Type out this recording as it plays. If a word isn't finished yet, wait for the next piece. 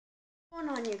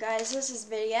What's going on, you guys? This is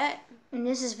Vidiette. And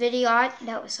this is Vidiot.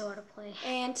 That was so hard to play.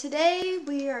 And today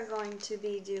we are going to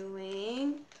be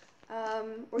doing,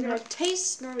 we're going to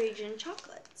taste Norwegian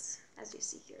chocolates, as you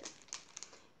see here.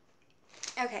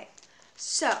 Okay,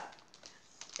 so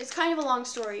it's kind of a long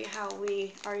story how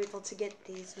we are able to get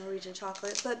these Norwegian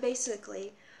chocolates, but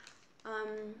basically,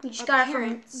 we just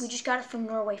got it from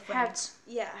Norway friends.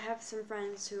 I have some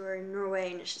friends who are in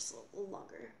Norway, and it's just a little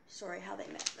longer story how they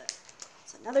met, but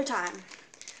it's another time.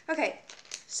 Okay,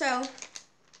 so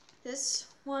this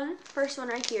first one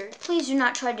right here. Please do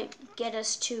not try to get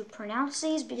us to pronounce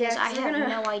these because I have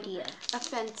no idea.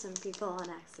 Offend some people on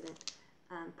accident,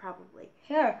 probably.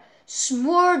 Here,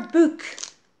 Smordbook.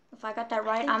 If I got that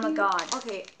right, I'm a god.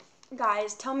 Okay,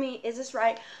 guys, tell me, is this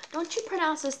right? Don't you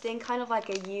pronounce this thing kind of like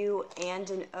a U and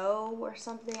an O or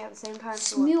something at the same time?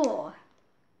 Smule.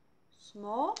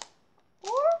 Small?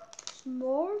 Or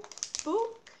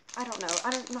Smordbook? I don't know.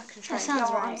 I'm not gonna try. That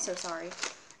sounds right. I'm so sorry.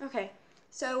 Okay.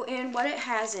 So, and what it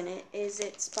has in it is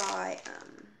it's by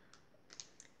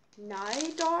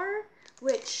Nidar,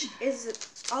 which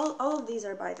is all of these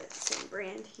are by the same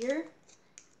brand here,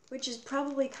 which is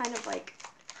probably kind of like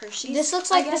Hershey's. This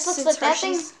looks like that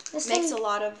thing. This makes a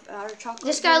lot of chocolate.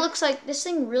 This guy looks like this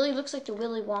thing really looks like the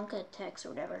Willy Wonka text or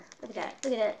whatever. Look at that.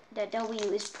 Look at that. That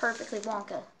W is perfectly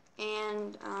Wonka.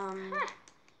 And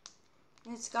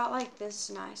it's got like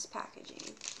this nice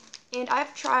packaging. And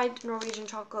I've tried Norwegian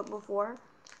chocolate before,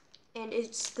 and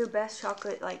it's the best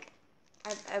chocolate like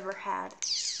I've ever had.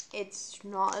 It's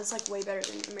like way better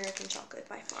than American chocolate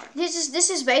by far. This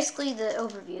is basically the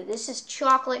overview. This is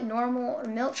chocolate, normal or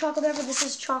milk chocolate whatever. This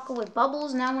is chocolate with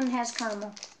bubbles, and that one has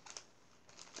caramel.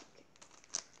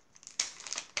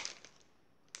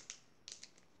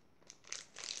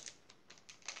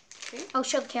 Okay. Oh,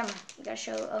 show the camera. You gotta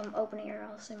show opening it, or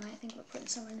else they might think we're putting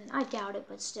someone in. I doubt it,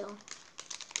 but still.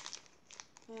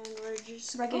 And we're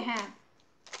just break in half.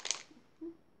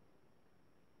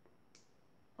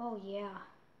 Oh yeah,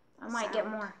 I might get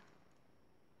more.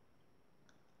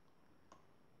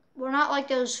 We're not like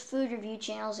those food review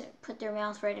channels that put their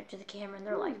mouth right up to the camera and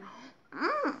they're like,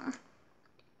 mmm.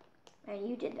 And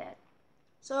you did that.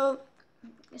 So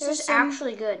this is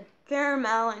actually good.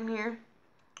 Caramel in here,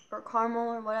 or caramel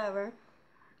or whatever,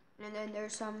 and then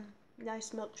there's some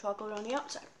nice milk chocolate on the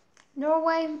outside.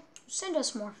 Norway, send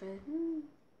us more food.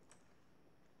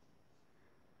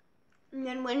 And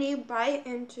then when you bite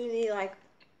into the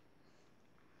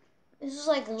this is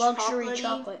like luxury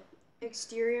chocolate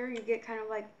exterior, you get kind of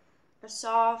like a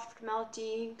soft,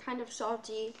 melty, kind of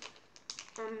salty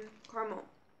caramel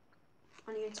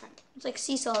on the inside. It's like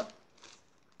sea salt.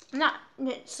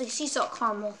 It's like sea salt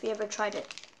caramel if you ever tried it.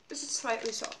 This is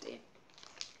slightly salty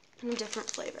and a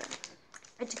different flavor.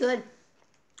 It's good.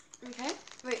 Okay.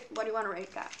 Wait, what do you want to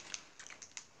rate that?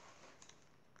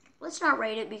 Let's not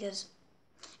rate it because,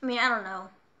 I mean, I don't know.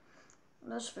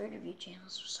 Those food review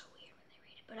channels are so weird when they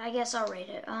rate it, but I guess I'll rate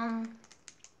it.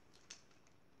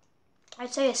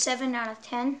 I'd say a 7 out of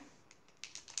 10.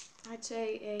 I'd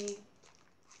say a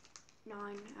 9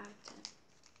 out of 10.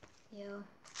 Yeah.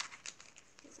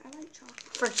 Because I like chocolate.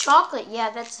 For chocolate, yeah,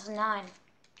 that's a 9.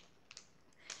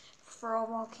 For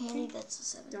overall candy, that's a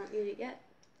 7. Don't eat it yet.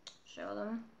 Show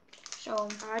them. Show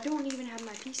them. I don't even have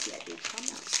my piece yet, dude. Calm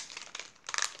down.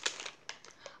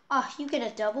 Oh, you get a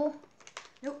double?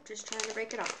 Nope, just trying to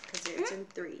break it off because it's in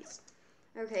 3s.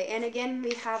 Okay, and again,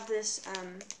 we have this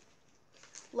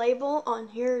label on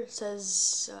here. It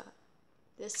says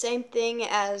the same thing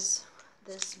as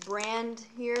this brand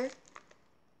here.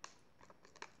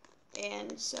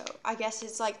 And so I guess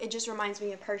it's like, it just reminds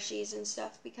me of Hershey's and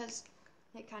stuff because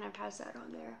it kind of has that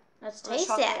on there. Let's taste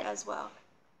that as well.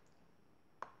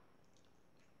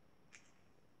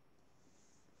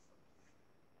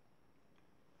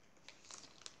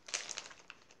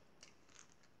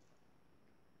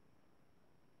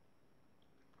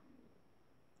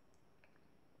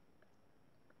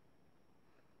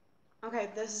 Okay,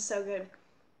 this is so good.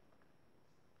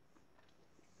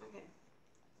 Okay.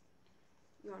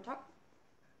 You want to talk?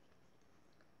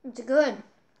 It's good.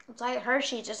 It's like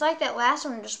Hershey's. It's like that last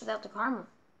one, just without the caramel.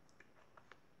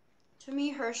 To me,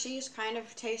 Hershey's kind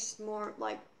of tastes more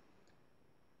like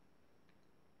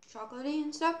chocolatey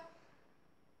and stuff.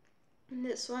 And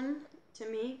this one, to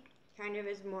me, kind of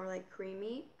is more like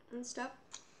creamy and stuff.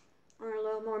 Or a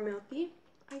little more milky,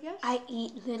 I guess. I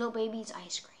eat little baby's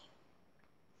ice cream.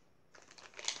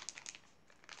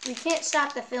 We can't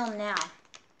stop the film now.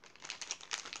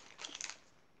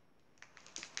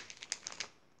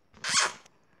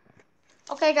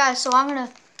 Okay, guys, so I'm going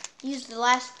to use the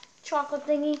last chocolate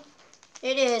thingy.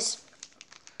 It is,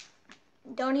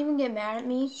 don't even get mad at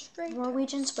me,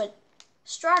 Norwegians, but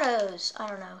Stratos. I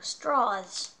don't know.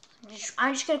 Straws.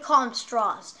 I'm just gonna call them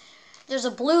straws. There's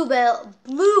a blue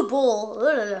bull.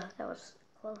 Ugh, that was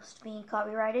close to being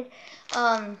copyrighted.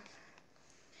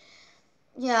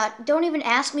 Yeah, don't even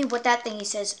ask me what that thingy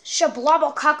says.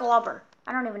 Shablobble cockalobber.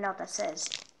 I don't even know what that says.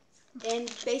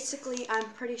 And basically, I'm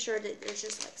pretty sure that there's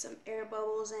just like some air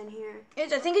bubbles in here.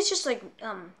 I think it's just like,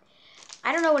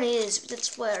 I don't know what it is.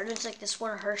 It's like this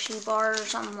one Hershey bar or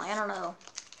something. I don't know.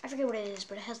 I forget what it is,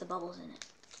 but it has the bubbles in it.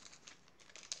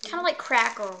 Kind of like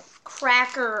crackle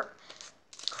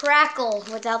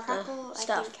without Crackle, the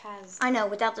stuff. I think has. I know,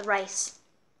 without the rice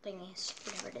thingies,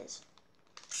 whatever it is.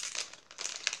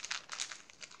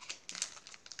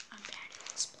 I'm bad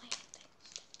at explaining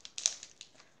things.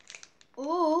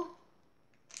 Ooh.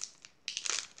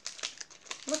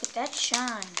 Look at that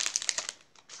shine.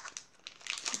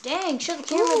 Dang, show the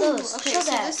camera those. Okay, show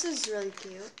so that. this is really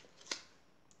cute.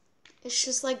 It's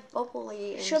just like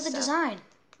bubbly and Show the stuff. design.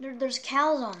 There's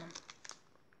cows on them.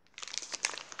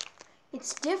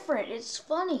 It's different. It's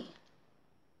funny.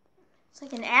 It's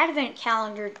like an advent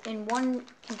calendar in one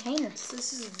container. So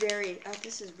this is very.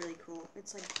 This is really cool.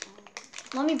 It's like.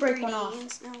 Let me break one off.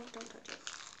 No, don't touch it.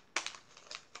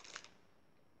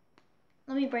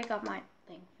 Let me break off my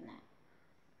thing from that.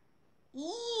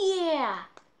 Yeah.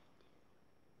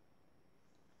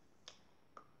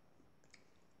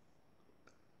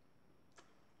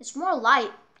 It's more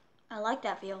light. I like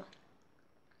that feel.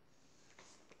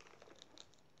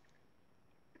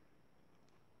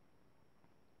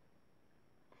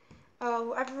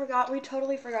 Oh, I forgot. We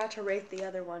totally forgot to rate the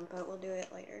other one, but we'll do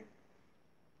it later.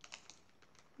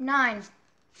 9.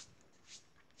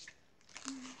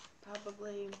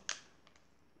 Probably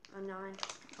a 9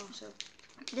 also.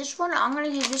 This one, I'm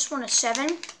going to give this one a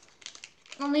 7.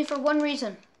 Only for one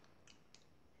reason.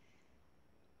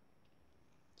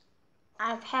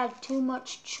 I've had too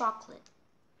much chocolate.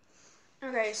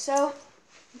 Okay, so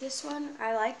this one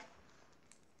I like,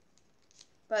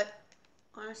 but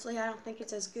honestly I don't think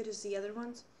it's as good as the other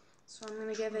ones. So I'm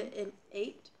gonna give it an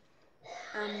 8,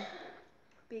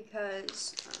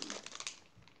 because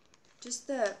just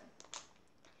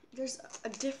there's a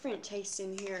different taste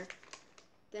in here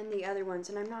than the other ones,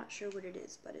 and I'm not sure what it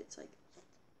is, but it's like,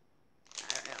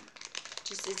 I don't know,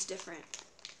 just it's different.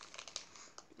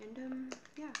 And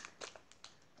yeah.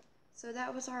 So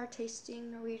that was our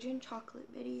tasting Norwegian chocolate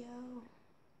video.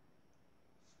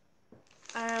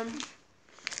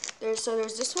 There's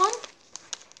this one.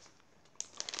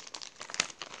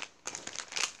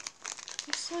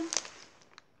 This one.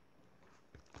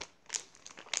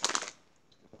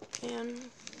 And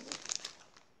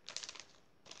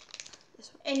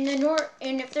this one.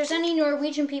 And if there's any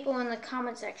Norwegian people in the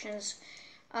comment sections,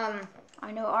 I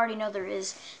already know there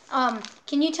is.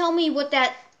 Can you tell me what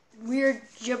that weird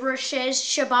gibberish is?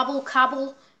 Shabobble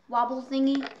cobble wobble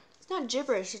thingy? It's not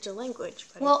gibberish, it's a language.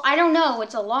 Buddy. Well, I don't know.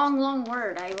 It's a long, long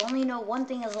word. I only know one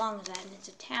thing as long as that, and it's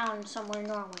a town somewhere in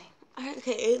Norway.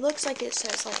 Okay, it looks like it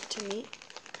says like to meet.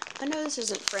 I know this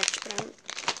isn't French,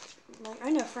 but I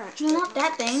know French. No, not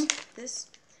that thing. This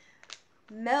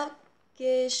milk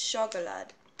is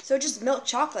chocolat. So just milk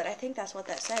chocolate. I think that's what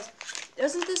that says.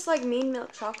 Doesn't this like mean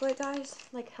milk chocolate, guys?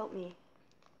 Like, help me.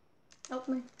 Help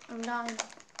me. I'm dying.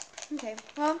 Okay.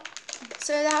 Well,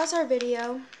 so that was our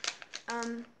video.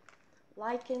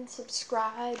 Like and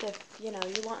subscribe if you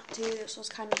want to. This was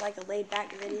kind of like a laid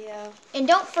back video. And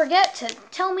don't forget to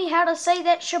tell me how to say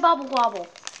that shabobble wobble.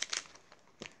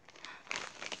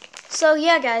 So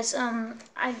yeah, guys,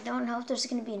 I don't know if there's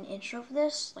gonna be an intro for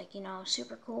this, like,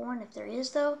 super cool one. If there is,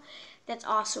 though, that's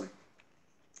awesome.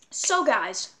 So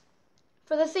guys,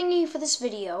 for the thingy for this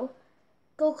video,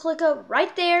 go click up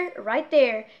right there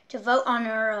to vote on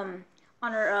our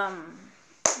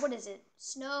what is it,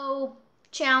 snow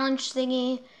challenge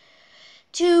thingy,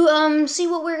 to see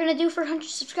what we're gonna do for 100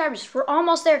 subscribers. We're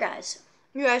almost there, guys.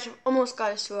 You guys almost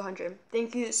got us to 100.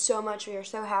 Thank you so much. We are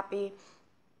so happy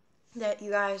that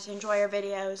you guys enjoy our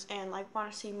videos and like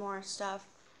want to see more stuff.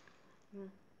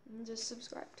 And just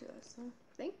subscribe to us. So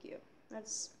thank you.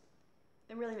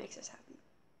 It really makes us happy.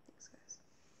 Thanks, guys.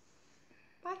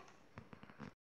 Bye.